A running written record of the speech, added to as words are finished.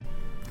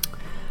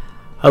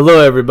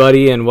Hello,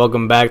 everybody, and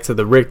welcome back to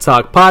the Rick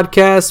Talk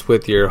podcast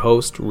with your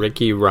host,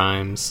 Ricky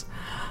Rhymes.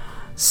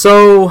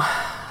 So,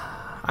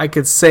 I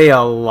could say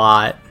a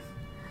lot.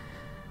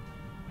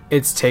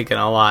 It's taken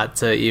a lot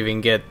to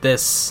even get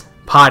this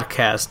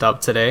podcast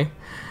up today.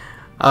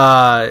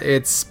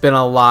 It's been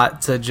a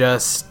lot to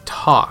just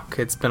talk.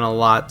 It's been a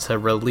lot to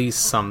release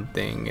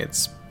something.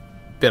 It's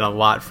been a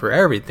lot for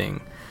everything,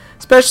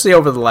 especially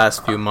over the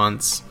last few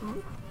months.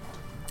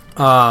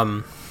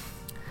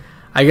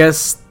 I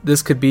guess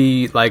this could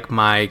be like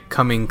my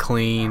coming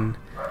clean,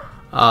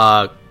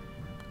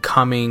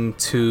 coming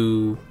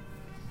to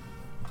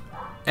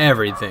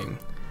everything.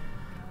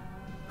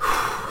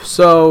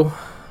 So,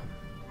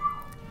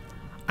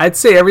 I'd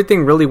say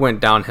everything really went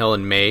downhill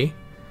in May.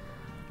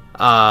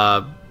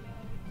 As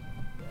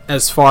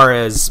far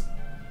as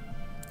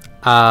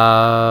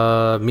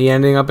me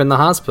ending up in the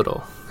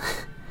hospital.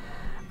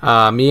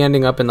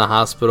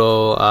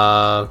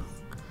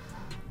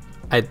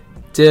 I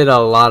did a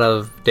lot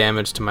of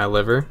damage to my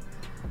liver.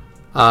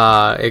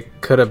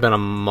 It could have been a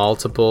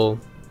multiple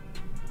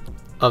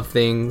of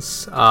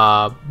things.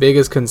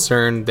 Biggest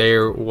concern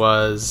there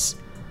was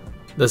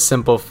the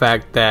simple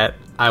fact that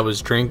I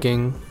was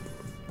drinking,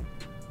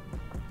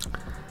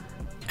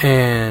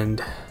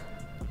 and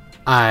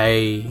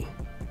I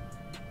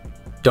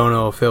don't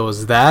know if it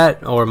was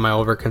that or my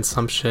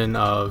overconsumption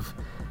of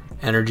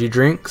energy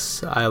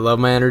drinks. I love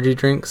my energy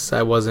drinks.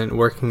 I wasn't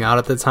working out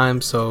at the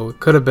time, so it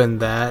could have been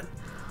that.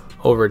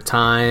 Over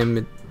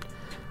time,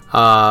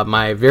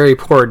 my very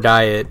poor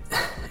diet,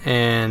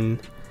 and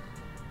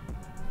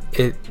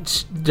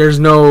there's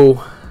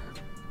no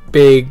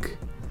big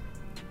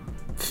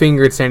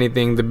finger to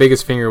anything. The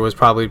biggest finger was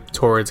probably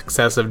towards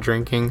excessive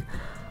drinking.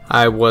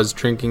 I was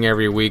drinking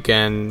every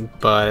weekend,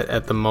 but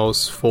at the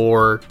most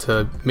 4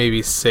 to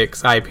maybe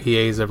 6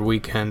 IPAs every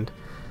weekend,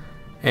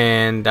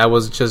 and I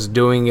was just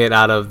doing it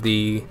out of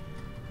the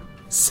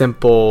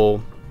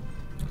simple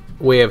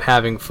way of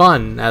having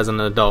fun as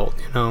an adult,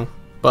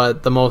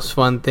 but the most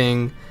fun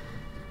thing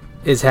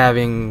is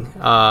having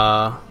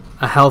a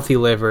healthy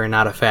liver and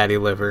not a fatty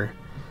liver.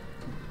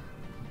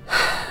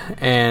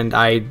 And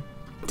I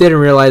didn't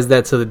realize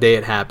that till the day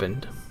it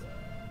happened.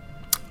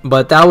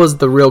 But that was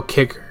the real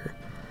kicker.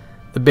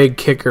 The big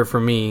kicker for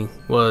me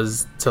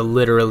was to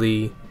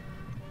literally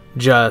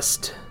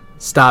just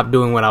stop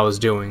doing what I was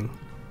doing,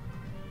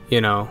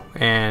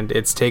 and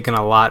it's taken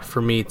a lot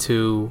for me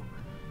to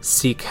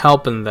seek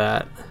help in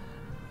that.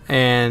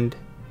 And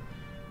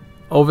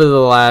over the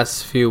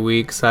last few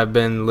weeks, I've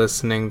been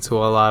listening to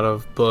a lot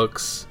of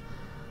books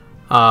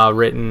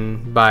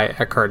written by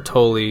Eckhart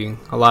Tolle,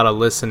 a lot of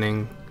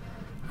listening.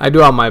 I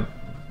do all my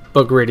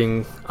book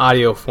reading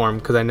audio form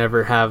because I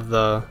never have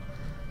the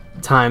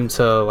time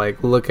to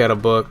look at a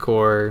book,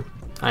 or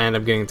I end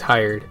up getting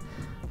tired.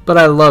 But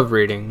I love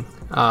reading.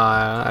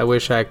 I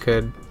wish I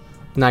could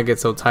not get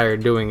so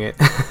tired doing it.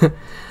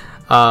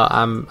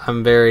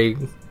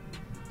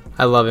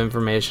 I love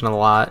information a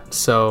lot,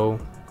 so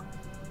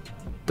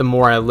the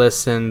more I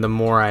listen, the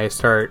more I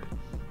start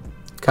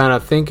kind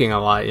of thinking a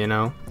lot,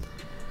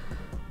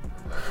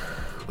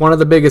 One of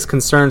the biggest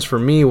concerns for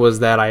me was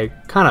that I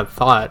kind of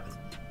thought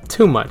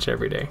too much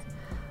every day.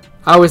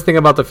 I always think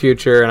about the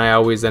future, and I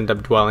always end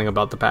up dwelling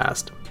about the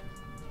past.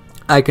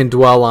 I can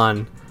dwell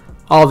on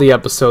all the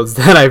episodes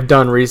that I've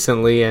done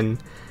recently, and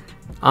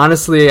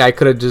honestly, I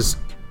could have just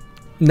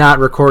not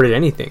recorded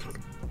anything.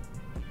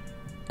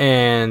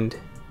 And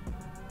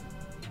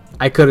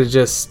I could have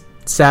just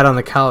sat on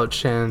the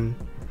couch and,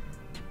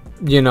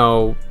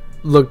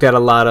 looked at a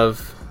lot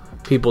of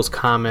people's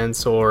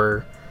comments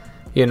or,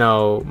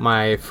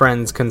 my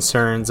friends'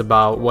 concerns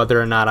about whether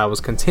or not I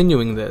was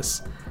continuing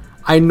this.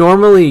 I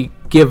normally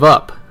give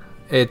up.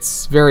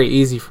 It's very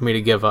easy for me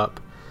to give up.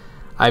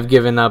 I've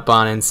given up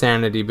on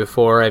insanity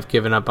before. I've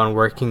given up on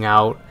working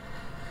out.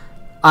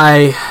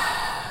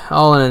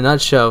 All in a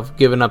nutshell, I've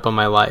given up on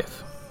my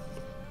life.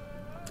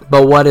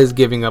 But what is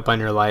giving up on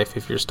your life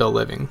if you're still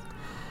living?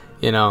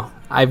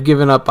 I've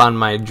given up on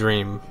my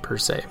dream, per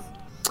se.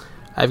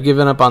 I've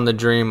given up on the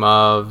dream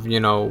of,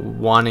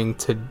 wanting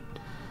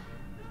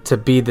to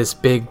be this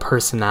big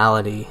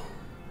personality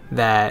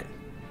that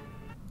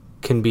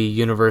can be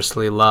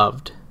universally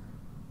loved.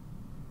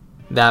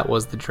 That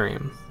was the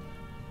dream.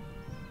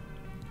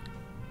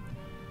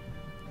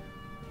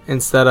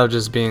 Instead of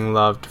just being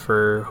loved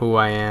for who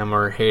I am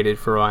or hated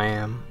for who I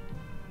am.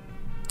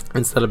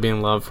 Instead of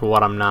being loved for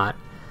what I'm not.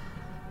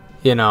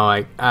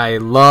 I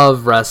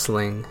love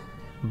wrestling.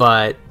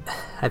 But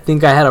I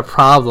think I had a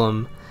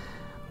problem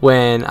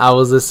when I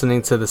was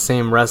listening to the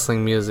same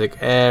wrestling music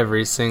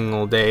every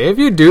single day. If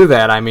you do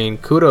that,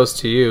 kudos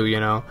to you,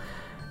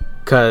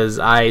 because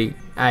I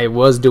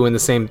was doing the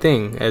same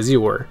thing as you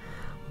were.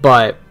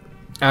 But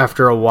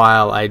after a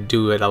while, I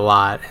do it a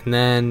lot. And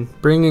then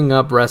bringing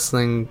up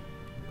wrestling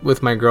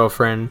with my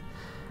girlfriend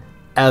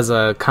as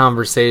a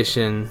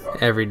conversation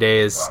every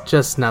day is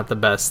just not the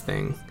best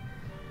thing.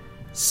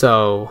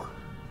 So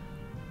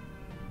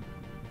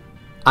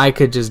I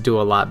could just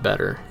do a lot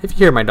better. If you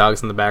hear my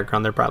dogs in the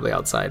background, they're probably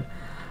outside.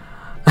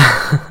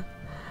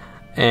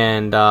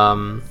 And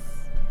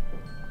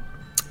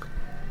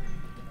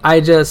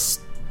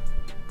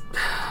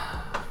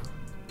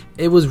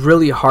it was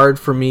really hard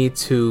for me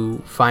to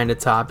find a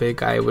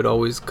topic. I would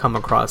always come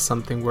across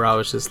something where I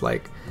was just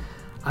like,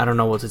 I don't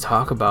know what to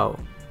talk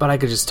about, but I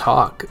could just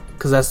talk,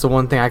 because that's the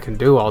one thing I can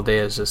do all day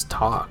is just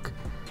talk.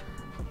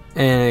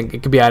 And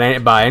it could be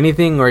about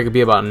anything, or it could be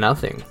about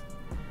nothing.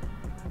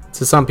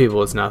 To some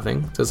people it's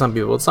nothing, to some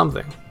people it's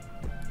something.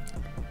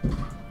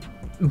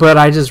 But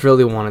I just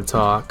really want to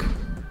talk.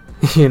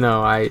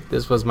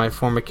 This was my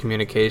form of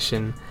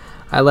communication.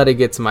 I let it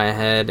get to my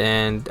head,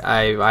 and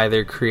I've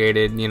either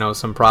created,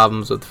 some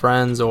problems with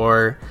friends,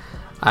 or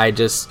I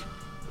just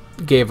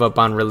gave up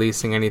on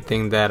releasing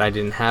anything that I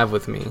didn't have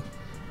with me.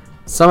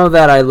 Some of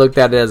that I looked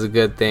at it as a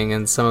good thing,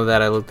 and some of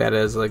that I looked at it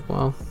as like,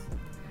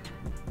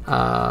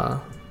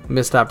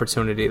 missed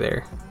opportunity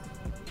there.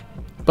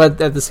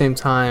 But at the same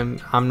time,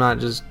 I'm not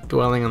just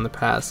dwelling on the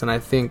past, and I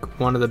think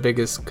one of the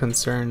biggest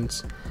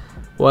concerns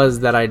was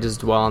that I just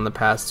dwell on the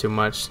past too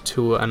much,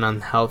 to an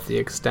unhealthy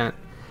extent.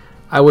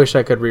 I wish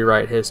I could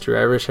rewrite history.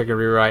 I wish I could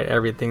rewrite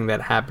everything that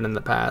happened in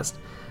the past.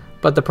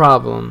 But the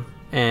problem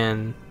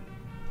and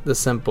the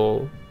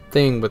simple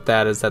thing with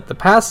that is that the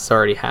past has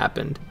already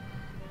happened.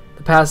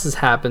 The past has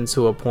happened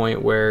to a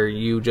point where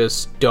you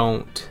just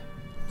don't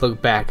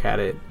look back at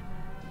it.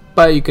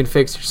 But you can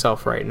fix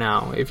yourself right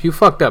now. If you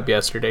fucked up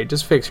yesterday,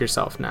 just fix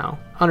yourself now.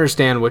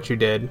 Understand what you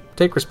did.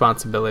 Take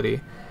responsibility.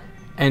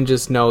 And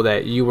just know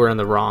that you were in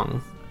the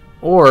wrong.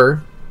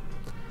 Or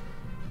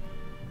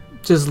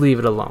just leave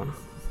it alone.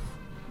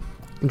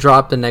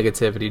 Drop the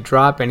negativity.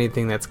 Drop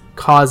anything that's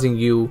causing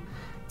you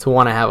to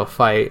want to have a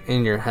fight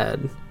in your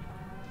head.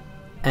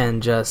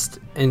 And just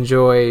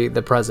enjoy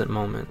the present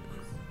moment.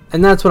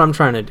 And that's what I'm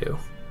trying to do.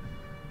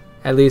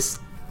 At least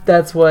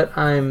that's what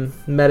I'm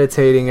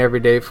meditating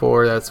every day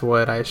for. That's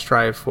what I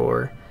strive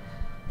for.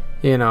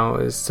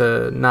 Is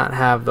to not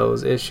have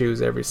those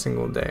issues every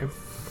single day.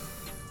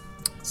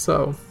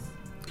 So,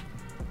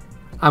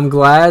 I'm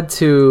glad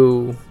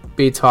to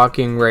be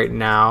talking right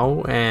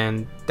now,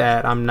 and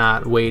that I'm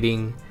not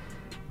waiting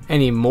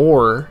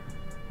anymore,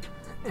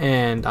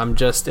 and I'm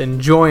just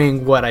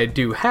enjoying what I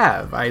do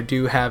have. I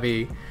do have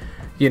I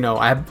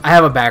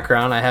have a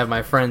background. I have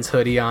my friend's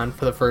hoodie on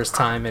for the first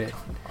time, and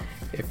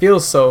it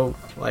feels so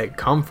like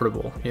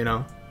comfortable.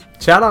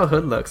 Shout out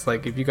Hoodlux.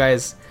 Like, if you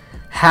guys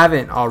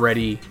haven't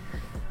already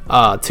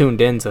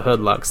tuned in to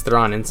Hoodlux, they're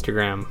on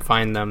Instagram.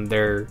 Find them.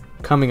 They're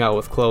coming out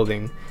with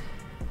clothing,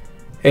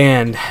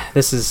 and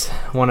this is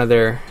one of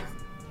their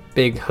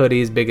big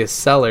hoodies, biggest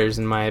sellers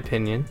in my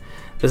opinion.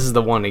 This is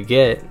the one to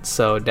get,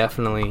 so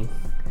definitely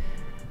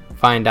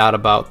find out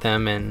about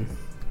them and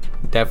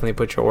definitely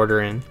put your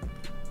order in.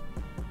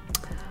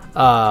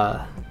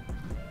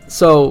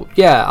 So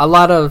yeah, a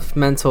lot of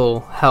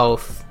mental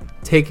health,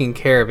 taking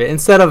care of it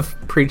instead of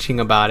preaching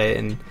about it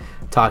and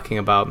talking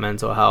about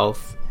mental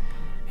health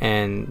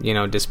and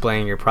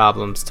displaying your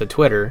problems to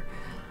Twitter.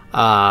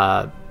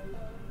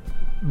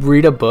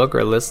 Read a book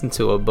or listen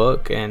to a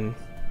book and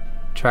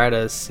try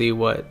to see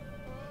what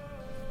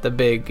the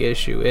big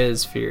issue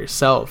is for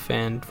yourself.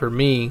 And for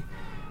me,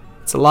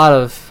 it's a lot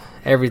of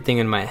everything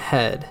in my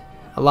head.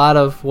 A lot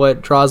of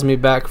what draws me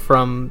back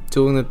from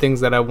doing the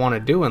things that I want to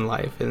do in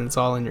life, and it's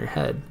all in your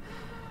head.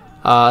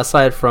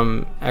 Aside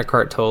from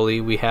Eckhart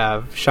Tolle, we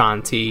have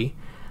Shanti,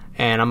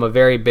 and I'm a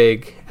very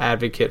big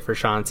advocate for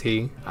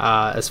Shanti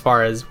as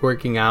far as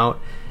working out.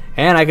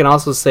 And I can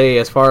also say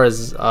as far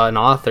as an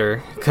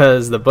author,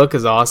 because the book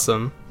is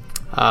awesome.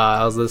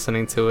 I was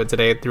listening to it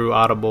today through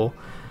Audible.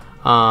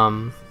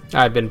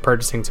 I've been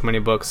purchasing too many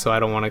books, so I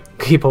don't want to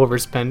keep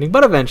overspending,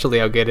 but eventually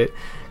I'll get it,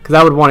 because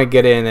I would want to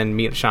get in and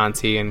meet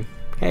Shanti and,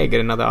 hey, get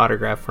another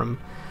autograph from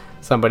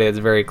somebody that's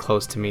very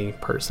close to me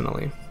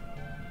personally.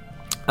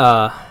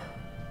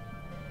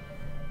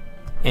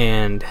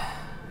 And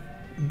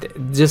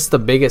just the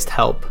biggest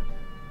help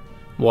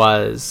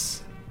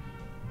was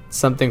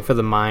something for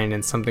the mind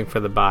and something for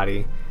the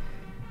body.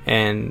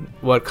 And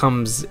what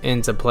comes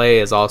into play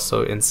is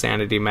also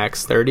Insanity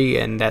Max 30,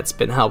 and that's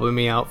been helping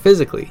me out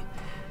physically.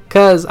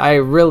 Because I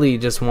really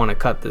just want to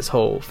cut this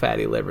whole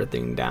fatty liver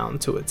thing down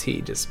to a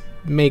T. Just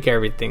make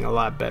everything a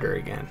lot better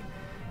again.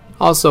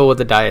 Also with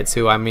the diet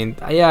too. I mean,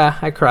 yeah,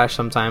 I crash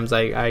sometimes.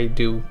 I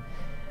do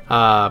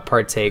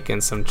partake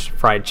in some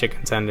fried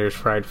chicken tenders,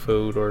 fried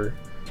food, or,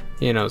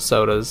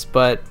 sodas.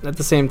 But at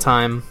the same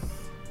time,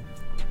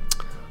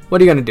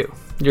 what are you going to do?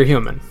 You're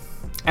human.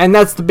 And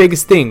that's the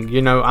biggest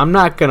thing. I'm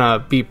not going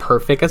to be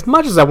perfect. As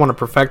much as I want to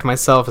perfect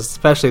myself,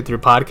 especially through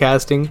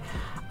podcasting,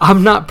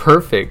 I'm not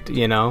perfect,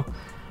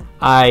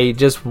 I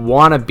just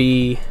want to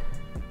be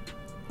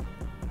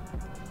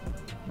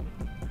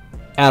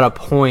at a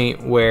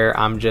point where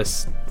I'm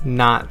just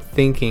not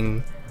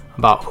thinking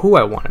about who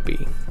I want to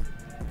be.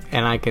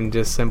 And I can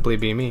just simply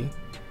be me.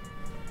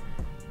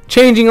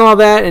 Changing all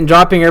that and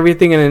dropping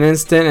everything in an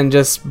instant and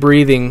just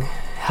breathing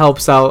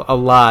helps out a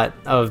lot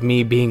of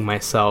me being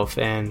myself,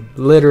 and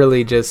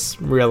literally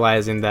just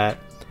realizing that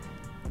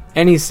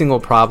any single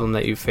problem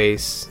that you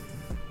face,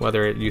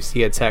 whether you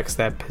see a text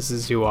that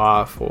pisses you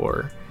off,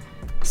 or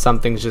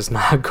something's just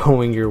not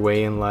going your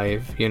way in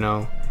life, you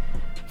know.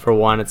 For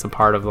one, it's a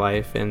part of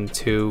life, and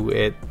two,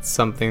 it's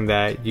something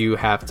that you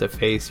have to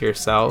face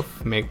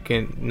yourself, make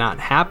it not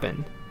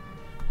happen.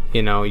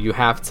 You know, you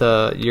have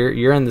to,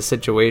 you're in the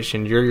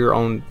situation, you're your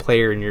own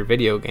player in your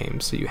video game,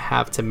 so you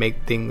have to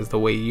make things the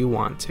way you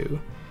want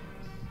to.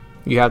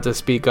 You have to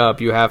speak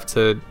up, you have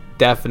to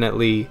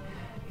definitely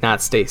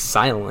not stay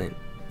silent.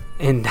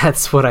 And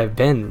that's what I've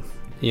been,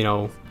 you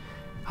know.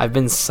 I've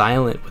been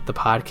silent with the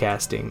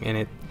podcasting,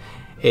 and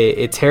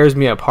it tears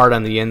me apart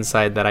on the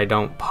inside that I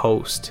don't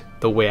post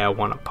the way I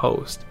want to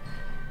post.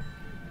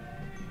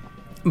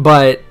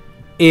 But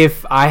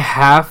if I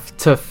have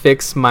to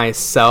fix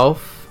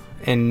myself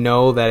and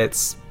know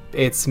that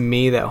it's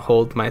me that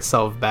holds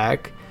myself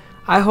back,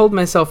 I hold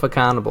myself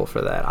accountable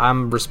for that.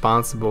 I'm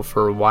responsible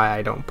for why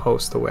I don't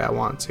post the way I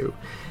want to.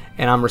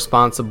 And I'm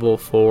responsible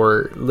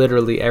for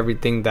literally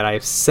everything that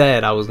I've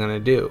said I was going to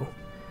do.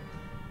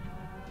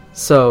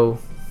 So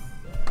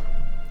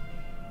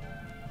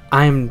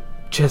I'm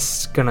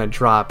just going to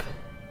drop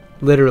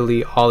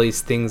literally all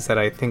these things that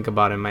I think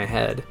about in my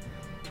head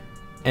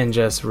and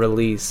just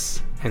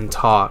release and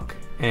talk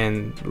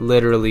and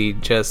literally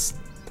just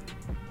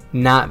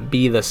not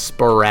be the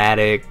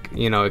sporadic,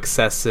 you know,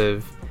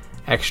 excessive,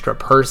 extra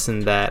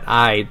person that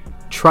I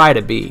try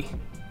to be,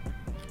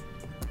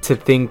 to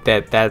think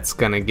that that's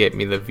gonna get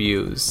me the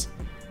views,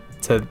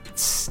 to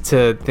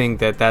think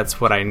that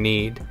that's what I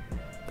need.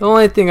 The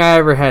only thing I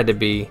ever had to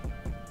be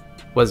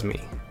was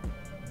me,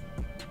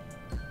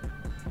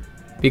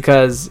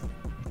 because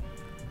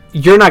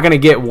you're not gonna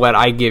get what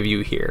I give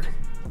you here.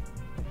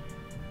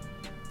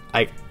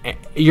 Like,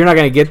 you're not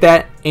gonna get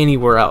that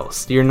anywhere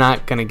else. You're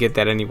not gonna get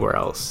that anywhere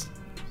else.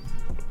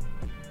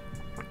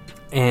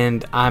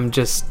 And I'm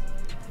just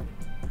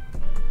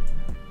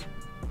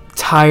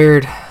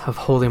tired of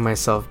holding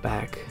myself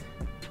back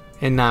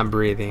and not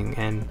breathing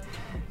and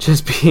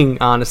just being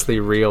honestly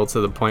real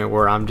to the point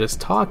where I'm just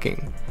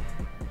talking.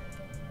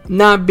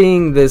 Not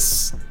being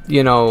this,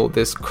 you know,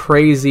 this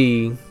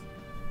crazy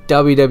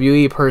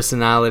WWE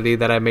personality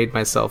that I made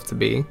myself to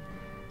be.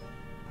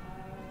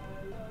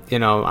 You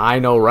know, I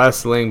know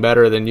wrestling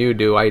better than you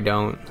do. I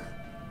don't.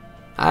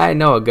 I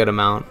know a good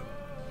amount.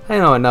 I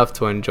know enough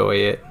to enjoy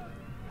it.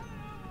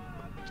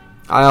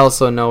 I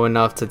also know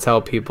enough to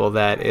tell people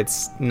that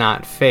it's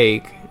not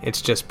fake,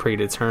 it's just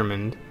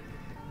predetermined.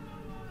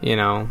 You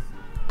know,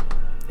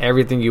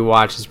 everything you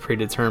watch is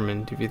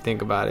predetermined if you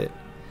think about it.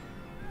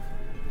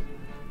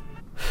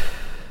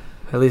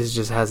 At least it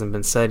just hasn't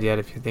been said yet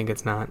if you think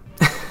it's not.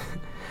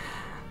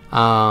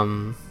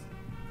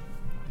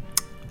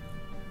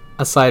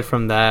 Aside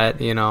from that,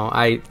 you know,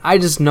 I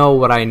just know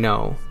what I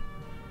know.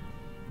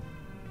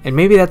 And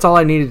maybe that's all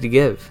I needed to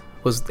give,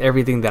 was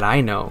everything that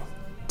I know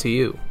to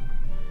you.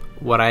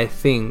 What I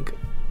think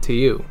to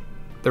you.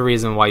 The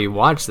reason why you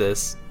watch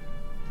this,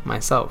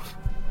 myself.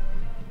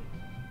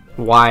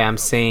 Why I'm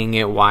saying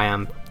it, why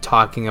I'm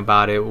talking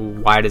about it,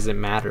 why does it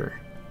matter?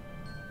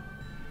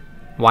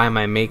 Why am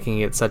I making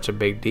it such a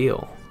big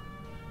deal?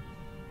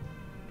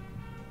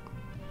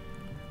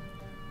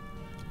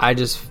 I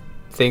just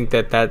think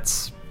that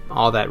that's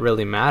all that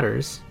really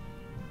matters.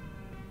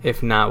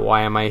 If not,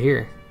 why am I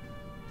here?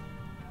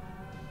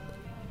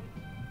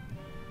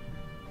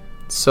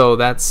 So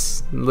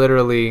that's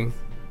literally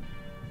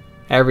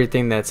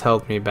everything that's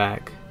held me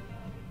back.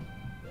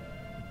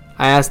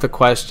 I asked a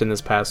question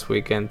this past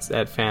weekend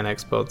at Fan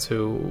Expo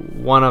to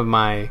one of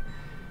my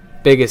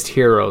biggest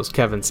heroes,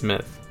 Kevin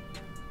Smith.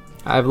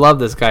 I've loved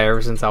this guy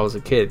ever since I was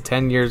a kid.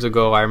 10 years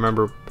ago, I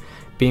remember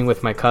being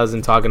with my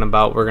cousin talking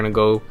about we're going to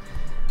go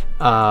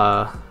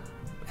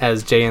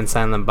as Jay and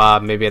Silent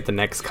Bob, maybe at the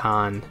next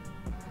con.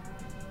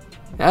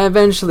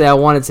 Eventually, I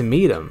wanted to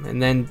meet him.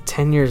 And then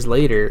 10 years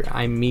later,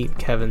 I meet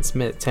Kevin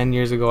Smith. 10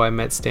 years ago, I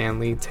met Stan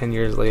Lee. 10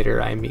 years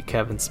later, I meet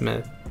Kevin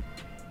Smith.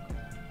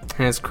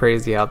 And it's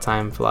crazy how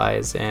time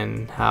flies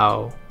and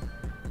how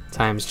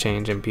times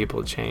change and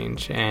people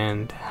change.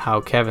 And how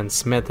Kevin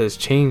Smith has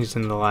changed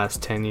in the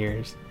last 10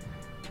 years.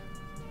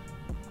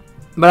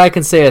 But I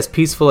can say, as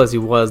peaceful as he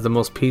was, the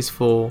most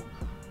peaceful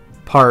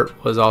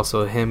part was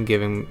also him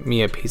giving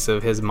me a piece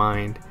of his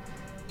mind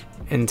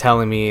and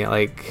telling me,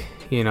 like,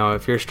 you know,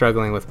 if you're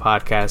struggling with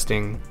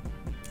podcasting,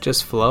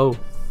 just flow.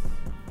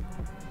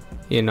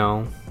 You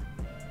know,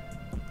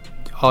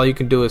 all you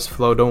can do is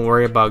flow. Don't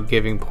worry about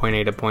giving point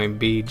A to point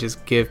B.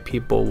 Just give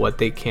people what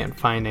they can't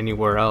find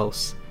anywhere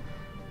else.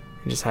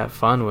 And just have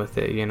fun with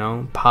it, you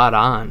know, pod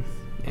on.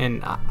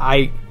 And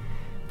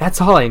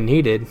that's all I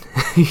needed,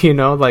 you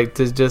know, like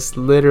to just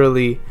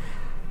literally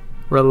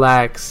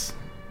relax,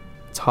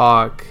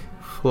 talk,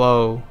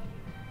 flow.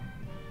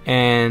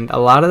 And a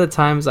lot of the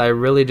times I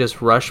really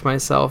just rush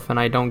myself and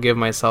I don't give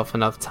myself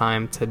enough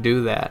time to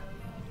do that.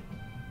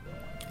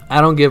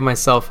 I don't give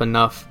myself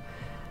enough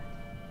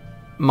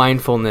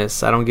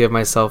mindfulness. I don't give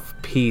myself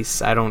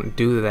peace. I don't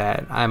do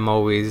that. I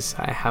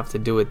have to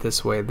do it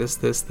this way, this,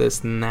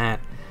 and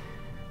that.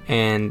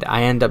 And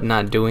I end up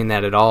not doing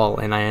that at all.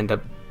 And I end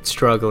up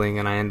struggling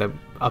and I end up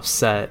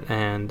upset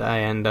and I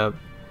end up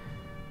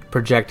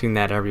projecting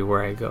that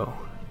everywhere I go.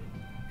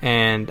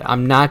 And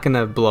I'm not going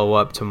to blow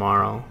up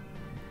tomorrow.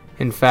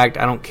 In fact,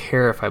 I don't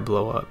care if I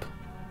blow up.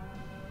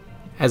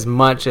 As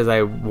much as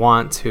I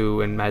want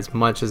to and as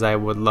much as I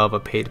would love a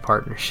paid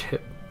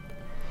partnership.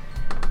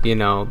 You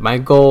know, my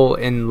goal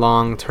in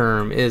long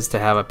term is to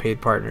have a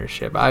paid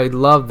partnership. I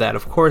love that.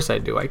 Of course I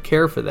do. I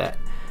care for that.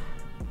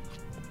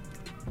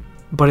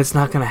 But it's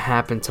not going to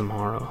happen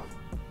tomorrow.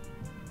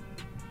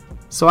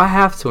 So I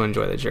have to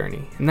enjoy the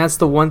journey. And that's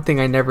the one thing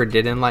I never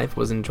did in life,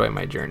 was enjoy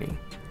my journey.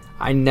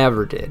 I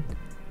never did.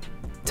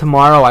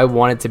 Tomorrow I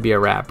wanted to be a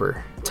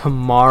rapper.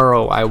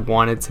 Tomorrow I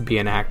wanted to be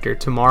an actor.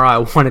 Tomorrow I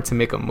wanted to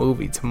make a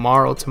movie.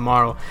 Tomorrow.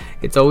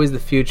 It's always the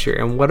future.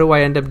 And what do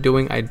I end up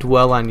doing? I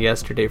dwell on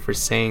yesterday for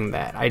saying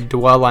that. I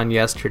dwell on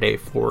yesterday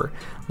for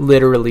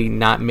literally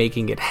not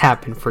making it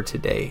happen for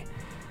today.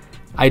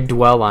 I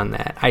dwell on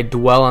that. I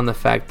dwell on the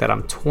fact that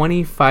I'm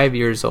 25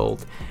 years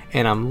old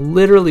and I'm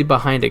literally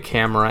behind a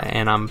camera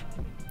and I'm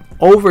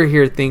over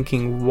here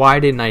thinking, why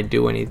didn't I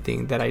do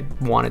anything that I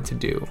wanted to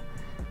do?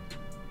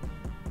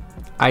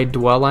 I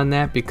dwell on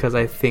that because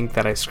I think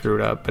that I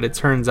screwed up, but it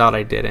turns out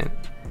I didn't.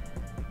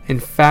 In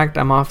fact,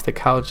 I'm off the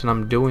couch and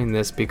I'm doing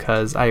this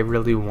because I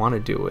really want to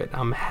do it.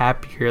 I'm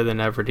happier than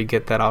ever to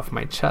get that off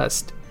my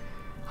chest.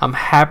 I'm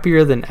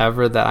happier than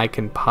ever that I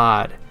can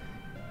pod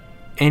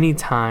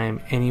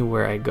anytime,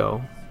 anywhere I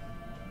go.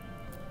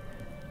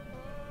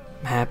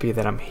 I'm happy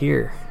that I'm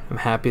here. I'm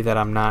happy that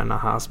I'm not in a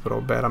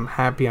hospital bed. I'm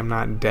happy I'm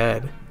not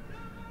dead.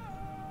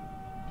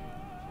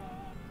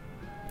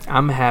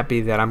 I'm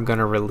happy that I'm going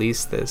to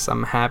release this.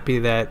 I'm happy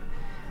that,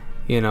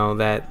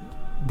 that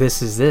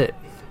this is it.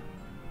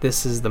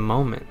 This is the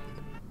moment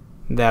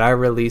that I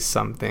release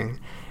something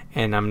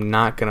and I'm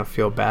not going to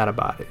feel bad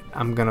about it.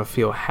 I'm going to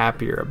feel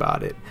happier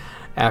about it.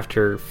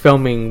 After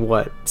filming,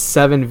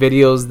 7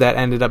 videos that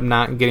ended up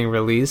not getting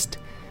released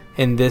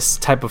in this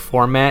type of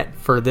format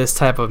for this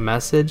type of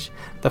message,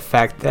 the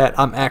fact that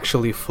I'm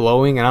actually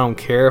flowing and I don't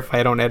care if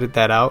I don't edit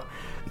that out,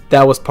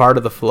 that was part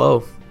of the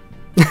flow.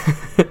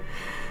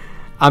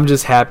 I'm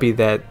just happy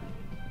that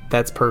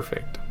that's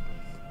perfect.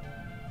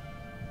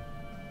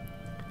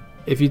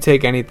 If you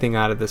take anything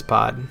out of this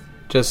pod,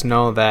 just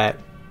know that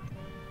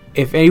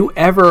if you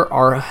ever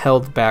are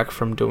held back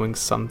from doing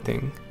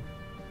something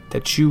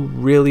that you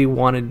really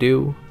want to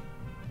do,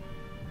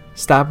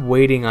 stop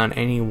waiting on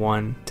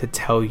anyone to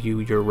tell you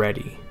you're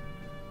ready.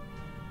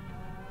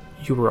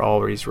 You were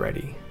always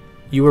ready.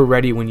 You were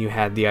ready when you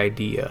had the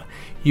idea.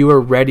 You were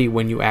ready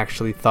when you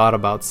actually thought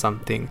about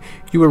something.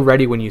 You were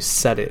ready when you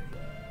said it.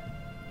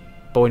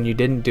 But when you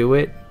didn't do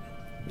it,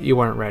 you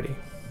weren't ready.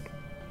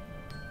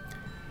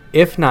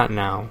 If not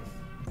now,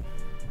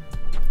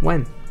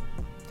 when?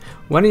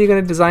 When are you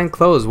going to design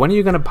clothes? When are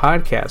you going to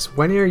podcast?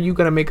 When are you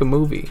going to make a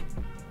movie?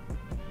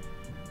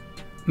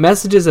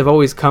 Messages have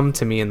always come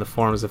to me in the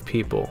forms of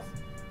people.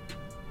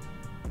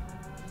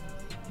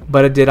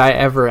 But did I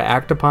ever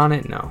act upon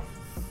it? No.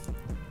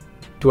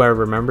 Do I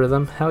remember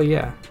them? Hell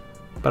yeah.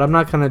 But I'm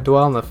not going to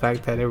dwell on the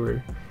fact that they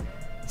were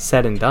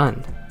said and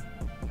done.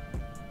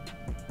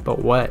 But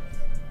what?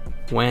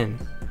 When?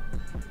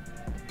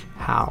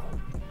 How?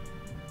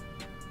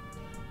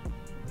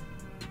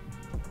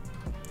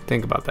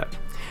 Think about that.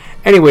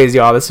 Anyways,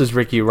 y'all, this is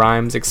Ricky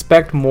Rhymes.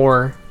 Expect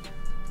more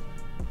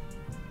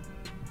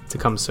to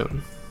come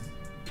soon.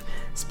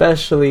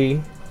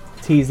 Especially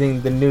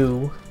teasing the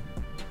new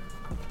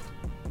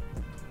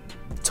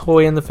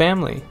toy in the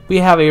family. We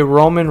have a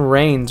Roman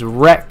Reigns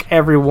wreck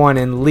everyone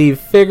and leave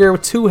figure,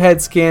 2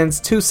 head scans,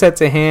 2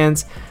 sets of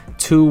hands,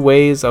 2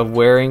 ways of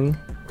wearing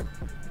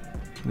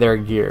their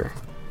gear.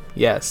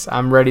 Yes,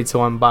 I'm ready to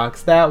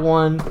unbox that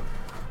one.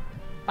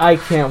 I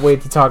can't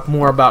wait to talk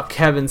more about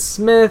Kevin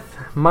Smith,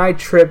 my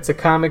trip to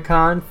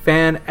Comic-Con,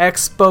 Fan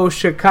Expo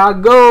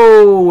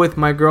Chicago with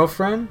my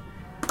girlfriend.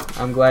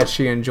 I'm glad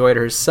she enjoyed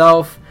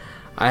herself.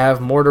 I have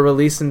more to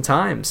release in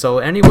time. So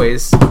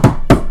anyways,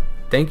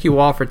 thank you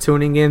all for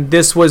tuning in.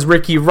 This was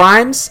Ricky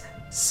Rhymes.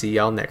 See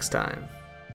y'all next time.